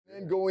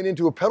going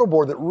into a pedal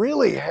board that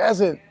really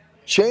hasn't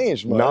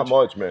changed much. Not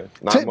much, man.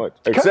 Not much.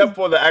 Except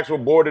for the actual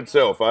board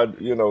itself. I,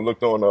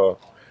 looked on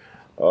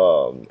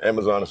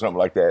Amazon or something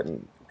like that,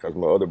 and because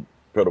my other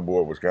pedal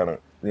board was kind of,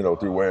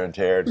 through wear and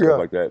tear and stuff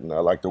like that, and I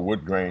like the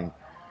wood grain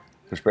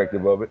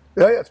perspective of it.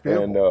 Yeah, it's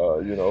beautiful.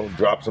 And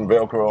dropped some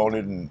Velcro on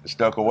it and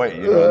stuck away.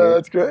 You know what I mean?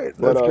 That's great.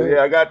 That's great.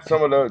 Yeah, I got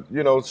some of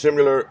the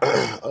similar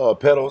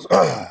pedals.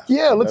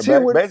 Yeah, let's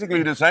hear what.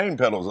 Basically the same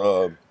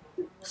pedals,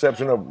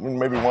 exception of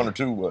maybe one or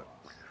two, but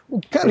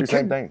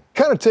same thing.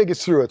 Kind of take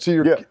us through it. So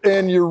you're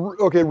running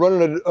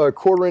a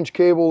 1/4-inch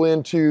cable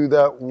into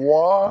that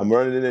wah. I'm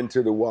running it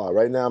into the wah.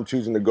 Right now I'm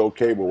choosing to go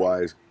cable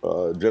wise.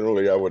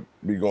 Generally I would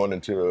be going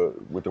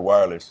with the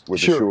wireless with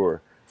the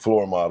Shure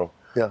floor model.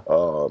 Yeah.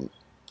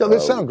 No, they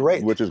sound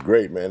great. Which is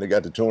great, man. They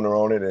got the tuner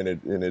on it,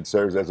 and it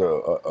serves as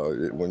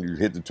when you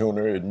hit the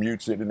tuner, it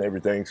mutes it and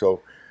everything.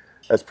 So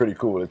that's pretty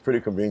cool. It's pretty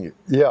convenient.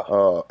 Yeah.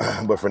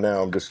 But for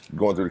now, I'm just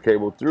going through the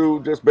cable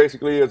through. Just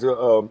basically, it's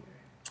a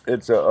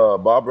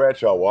Bob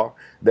Bradshaw wah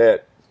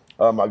that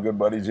my good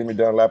buddy Jimmy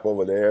Dunlap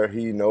over there.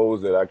 He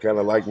knows that I kind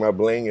of like my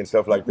bling and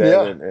stuff like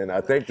that. Yeah. And I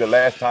think the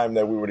last time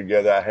that we were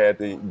together, I had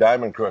the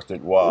diamond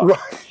crusted wah. Right.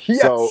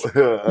 Yes.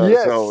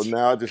 So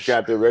now I just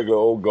got the regular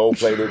old gold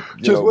plated.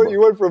 You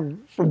went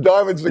from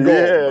diamonds to gold.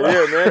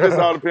 Yeah, man. Just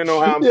all depends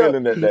on how I'm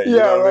feeling that day.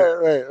 Yeah,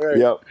 right.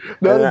 Yep.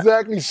 Not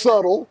exactly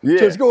subtle. Yeah.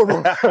 Just going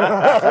from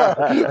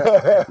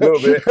a little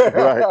bit.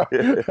 Right.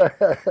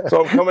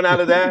 So I'm coming out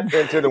of that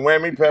into the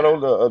whammy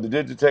pedal, the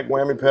Digitech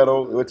whammy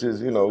pedal, which is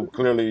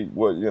clearly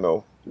what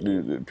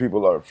the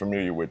people are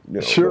familiar with.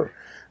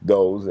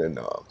 Those, and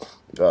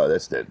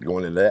that's that.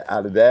 Going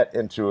out of that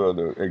into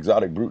the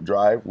exotic brute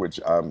drive, which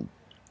I'm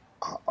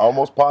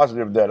almost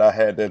positive that I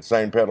had that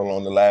same pedal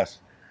on the last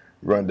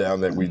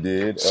rundown that we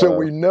did. So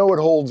we know it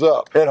holds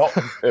up.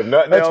 If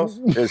nothing else,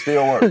 it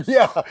still works.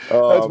 Yeah,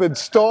 that's been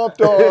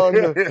stomped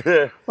on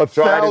a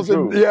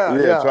thousand.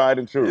 Tried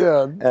and true.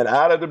 Yeah. And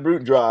out of the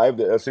brute drive,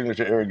 the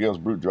signature Eric Gill's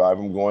brute drive,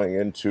 I'm going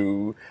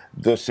into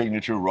the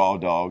signature Raw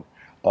Dawg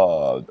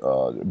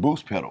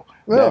boost pedal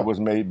that was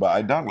made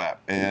by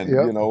Dunlap, and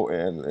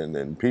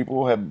and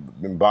people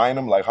have been buying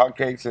them like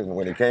hotcakes. And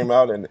when it came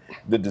out, and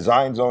the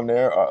designs on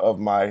there are of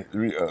my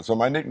so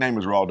my nickname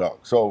is Raw Dawg.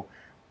 So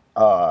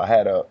I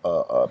had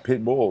a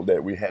pit bull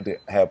that we had to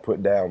have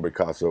put down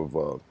because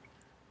of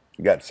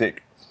got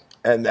sick,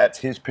 and that's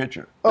his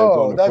picture.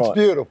 Oh, that's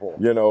beautiful.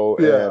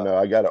 And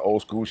I got an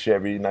old school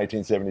Chevy,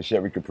 1970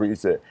 Chevy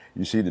Caprice that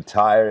you see the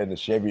tire and the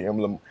Chevy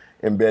emblem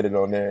embedded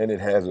on there, and it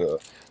has the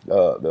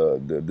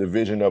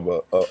vision of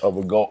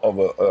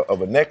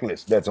a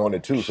necklace that's on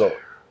it too. So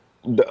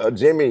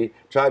Jimmy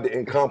tried to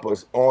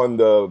encompass on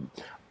the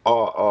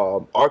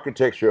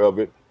architecture of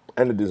it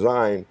and the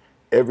design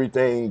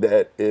everything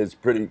that is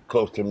pretty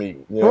close to me.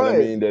 You know what I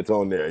mean? That's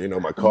on there.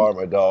 My car,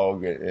 my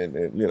dog, and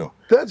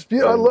That's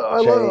beautiful. I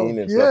love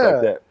and stuff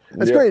like that.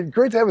 That's great.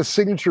 Great to have a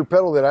signature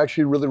pedal that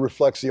actually really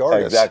reflects the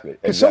artist. Exactly.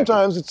 Because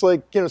sometimes it's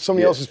like,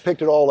 somebody else has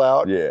picked it all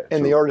out,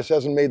 and the artist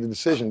hasn't made the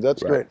decisions.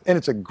 That's great. And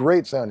it's a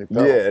great sounding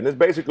pedal. Yeah, and it's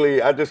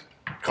basically, I just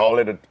call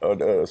it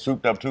a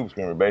souped up tube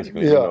screamer,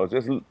 basically. It's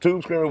just a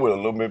tube screamer with a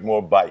little bit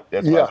more bite.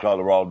 That's why it's called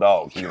a Raw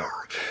Dawg.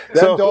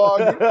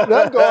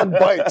 That dog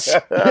bites.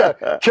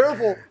 Yeah,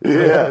 careful.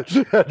 Yeah.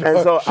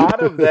 And so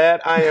out of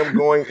that, I am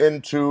going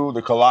into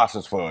the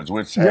Colossus Fudge,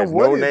 which has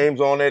no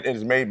names on it.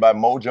 It's made by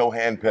Mojo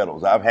Hand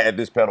Pedals. I've had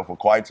this pedal for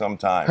quite some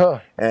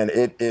time, and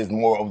it is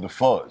more of the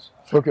fuzz.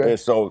 Okay. And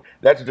so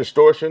that's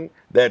distortion,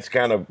 that's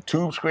kind of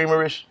tube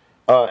screamerish,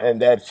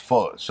 and that's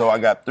fuzz. So I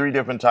got 3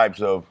 different types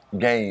of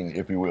gain,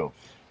 if you will,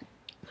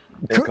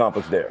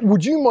 encompassed there.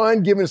 Would you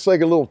mind giving us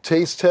like a little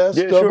tast test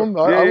of them?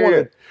 I want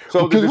to.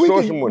 So the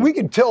distortion one. We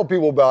can tell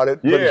people about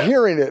it, but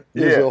hearing it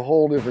is a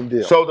whole different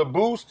deal. So the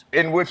boost,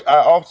 in which I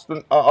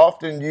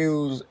often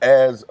use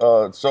as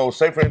so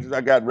say for instance I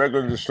got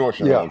regular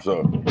distortion on,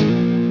 so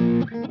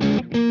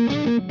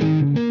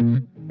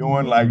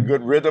doing like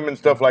good rhythm and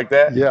stuff like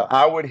that. Yeah.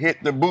 I would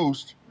hit the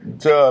boost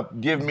to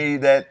give me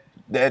that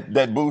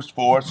boost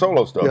for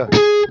solo stuff. Yeah.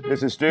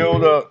 This is still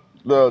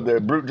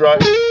the brute drive.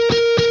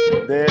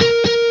 Then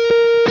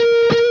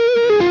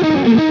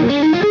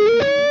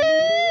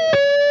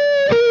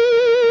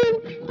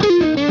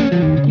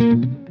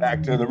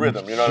back to the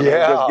rhythm, you know what I mean?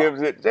 It just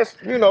gives it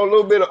just, a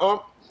little bit of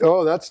ump.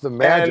 Oh, that's the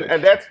magic.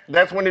 And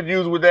that's when it's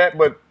used with that,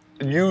 but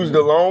used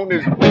alone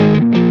is.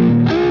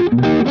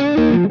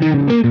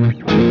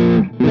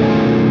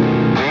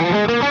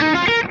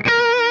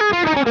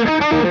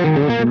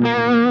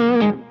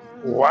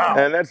 Wow.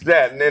 And that's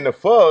that. And then the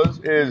fuzz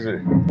is.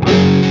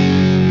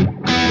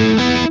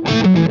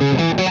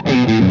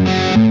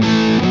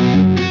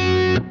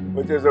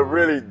 Which is a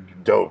really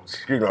dope,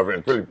 excuse my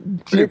friend,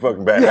 pretty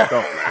fucking bad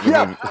song.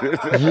 Yeah,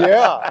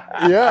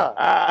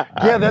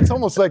 that's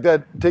almost like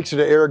that takes you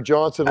to Eric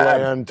Johnson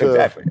land.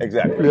 Exactly.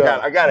 Yeah.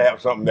 I gotta have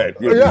something that.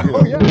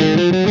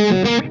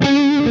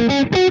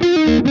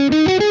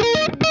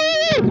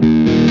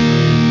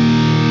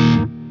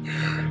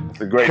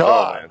 It's a great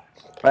song, man.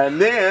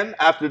 And then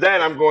after that,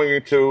 I'm going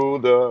into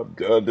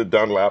the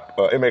Dunlap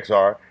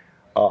MXR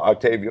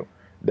Octavio,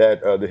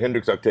 the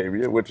Hendrix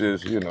Octavia, which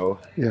is, you know.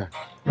 Yeah.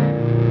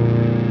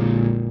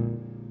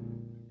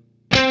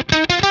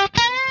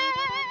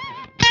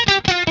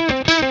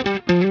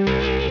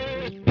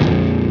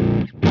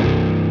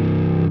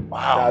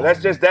 Wow. Now,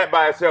 that's just that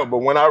by itself, but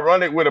when I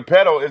run it with a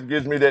pedal, it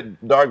gives me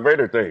that Darth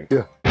Vader thing.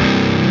 Yeah.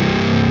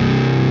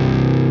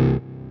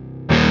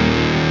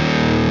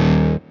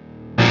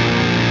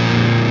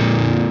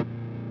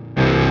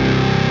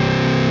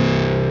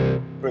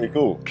 Pretty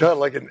cool. Kind of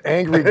like an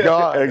angry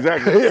god.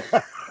 Exactly.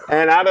 Yeah.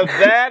 And out of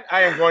that,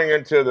 I am going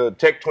into the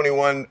Tech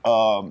 21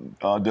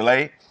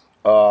 delay.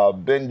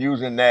 Been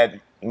using that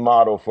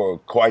model for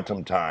quite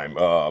some time.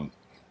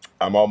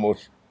 I'm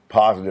almost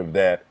positive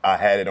that I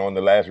had it on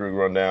the last rig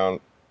rundown.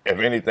 If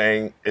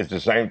anything, it's the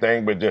same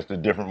thing, but just a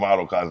different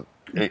model because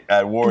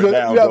I wore it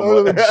down.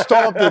 Yeah,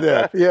 stomped it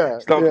out. Yeah,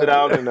 stomped it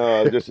out, and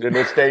and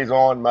it stays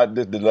on.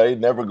 This delay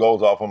never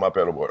goes off on my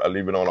pedal board. I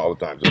leave it on all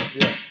the time. So.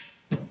 Yeah.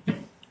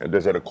 And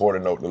just at a quarter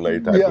note delay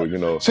type of, you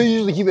know. So you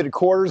usually keep it at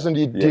quarters, and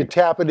do you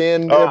tap it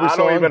in every song? I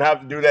don't even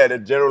have to do that.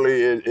 It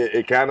generally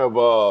it kind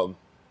of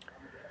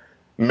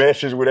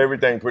meshes with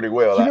everything pretty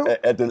well. You know,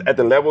 at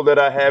the level that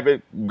I have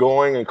it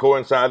going and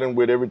coinciding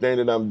with everything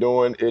that I'm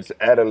doing, it's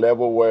at a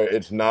level where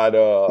it's not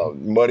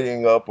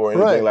muddying up or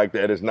anything like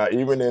that. It's not,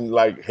 even in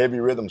like heavy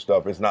rhythm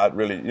stuff, it's not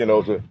really, you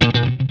know.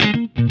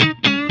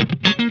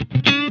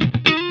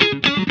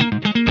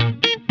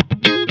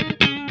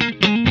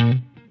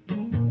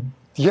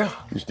 Yeah.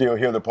 You still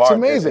hear the part. It's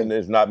amazing. And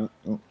it's not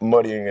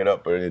muddying it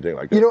up or anything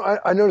like that. You know,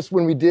 I noticed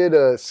when we did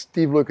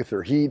Steve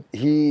Lukather,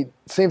 he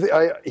same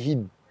thing.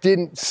 He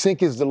didn't sync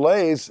his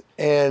delays,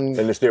 and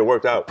it still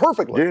worked out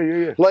perfectly.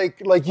 Yeah.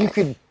 Like you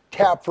could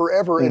tap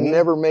forever and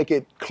never make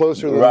it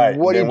closer than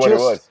what he just it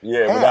was.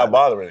 Yeah, had. Without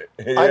bothering it.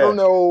 I don't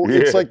know.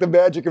 It's like the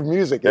magic of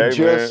music. It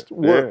just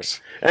works.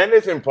 Yeah. And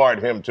it's in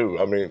part him too.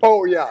 I mean,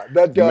 oh yeah,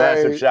 that guy.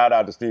 Massive shout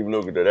out to Steve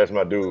Lukather. That's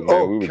my dude,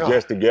 man. We were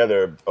just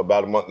together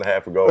about a month and a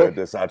half ago at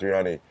the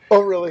Satriani.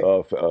 Oh really?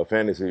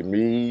 Fantasy.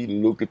 Me,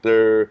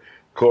 Lukather,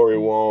 Corey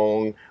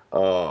Wong,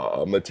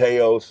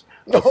 Mateos,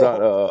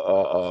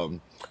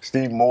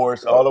 Steve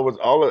Morris, some of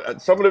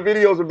the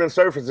videos have been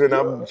surfacing.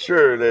 I'm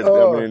sure that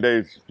I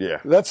mean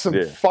that's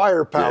some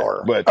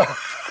firepower. Yeah. But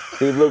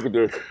Steve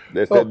Lukather,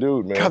 that's that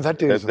dude, man. God, that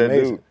dude is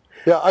amazing.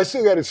 Yeah, I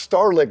still got his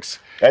Starlicks.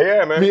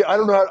 Yeah, man. I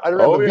don't have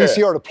the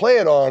VCR to play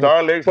it on.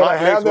 Starlicks, but I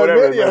have that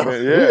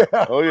video.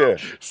 Yeah. Oh yeah.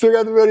 Still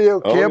got the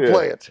video. Can't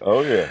play it.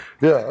 Oh yeah.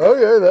 Yeah.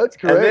 Okay, that's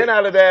great. And then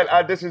out of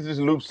that, this is this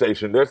loop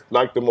station. That's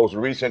like the most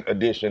recent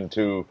addition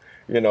to.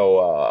 You know,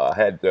 I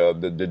had the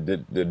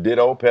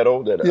Ditto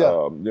pedal that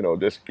you know,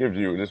 this gives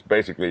you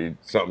basically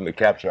something to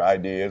capture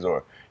ideas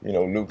or, you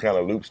know,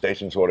 loop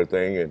station sort of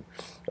thing. And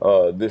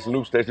this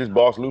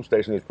Boss loop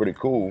station is pretty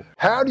cool.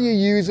 How do you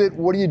use it?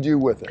 What do you do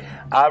with it?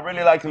 I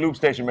really like the loop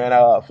station, man.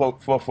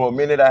 For a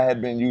minute I had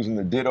been using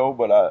the Ditto,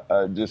 but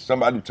I just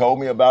somebody told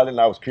me about it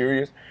and I was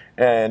curious.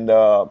 And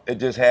it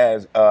just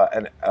has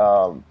an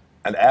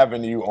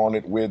avenue on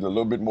it with a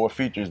little bit more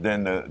features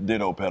than the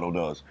Ditto pedal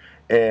does.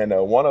 And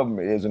one of them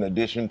is an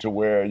addition to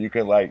where you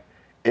can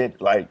it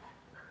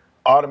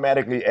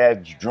automatically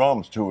adds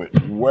drums to it,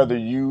 whether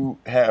you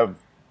have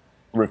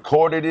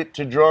recorded it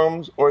to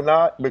drums or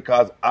not,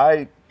 because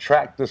I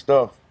tracked the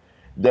stuff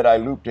that I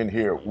looped in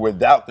here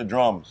without the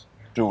drums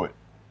to it.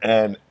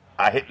 And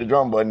I hit the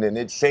drum button and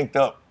it synced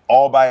up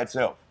all by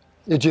itself.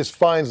 It just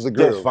finds the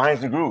groove. Just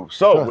finds the groove.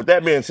 So with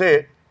that being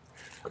said,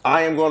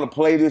 I am going to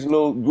play this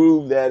little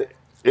groove that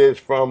is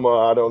from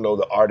I don't know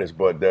the artist,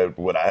 but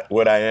what I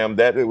am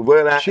that is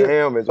what I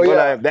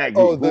am. That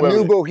group. Oh, the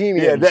New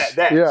Bohemians.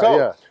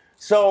 Yeah.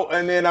 So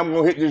and then I'm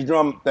gonna hit this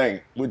drum thing,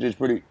 which is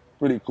pretty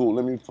cool.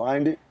 Let me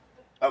find it.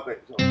 Okay.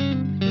 So.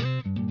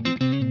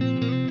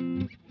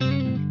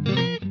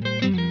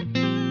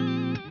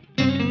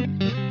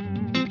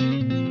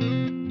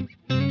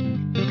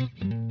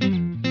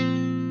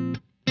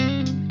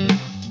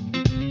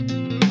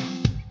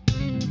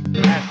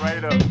 That's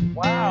right up.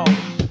 Wow.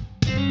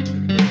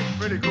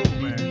 Pretty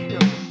cool, man.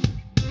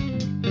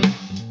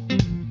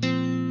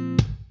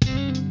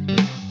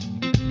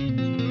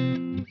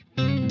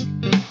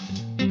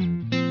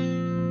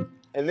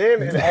 And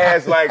then it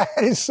has like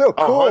it's so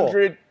cool.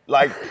 100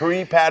 like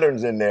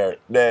pre-patterns in there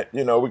that,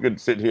 you know, we could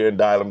sit here and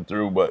dial them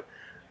through, but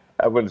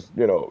I was,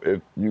 you know,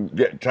 if you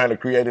trying to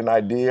create an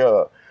idea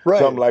or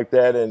something like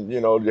that, and,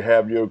 you know, you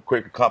have your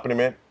quick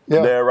accompaniment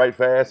there right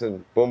fast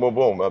and boom, boom,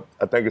 boom.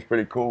 I think it's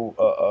pretty cool,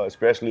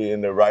 especially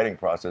in the writing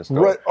process.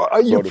 Right.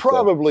 You're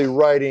probably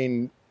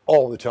writing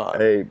all the time.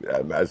 Hey,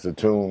 that's a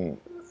tune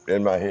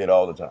in my head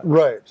all the time.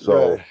 Right.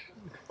 So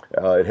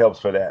it helps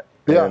for that.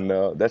 Yeah.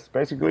 And that's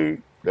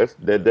basically,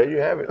 there you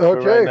have it.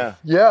 Okay. Right now.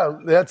 Yeah,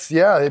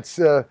 it's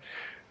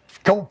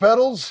couple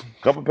pedals,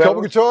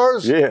 couple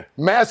guitars,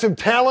 massive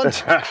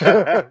talent.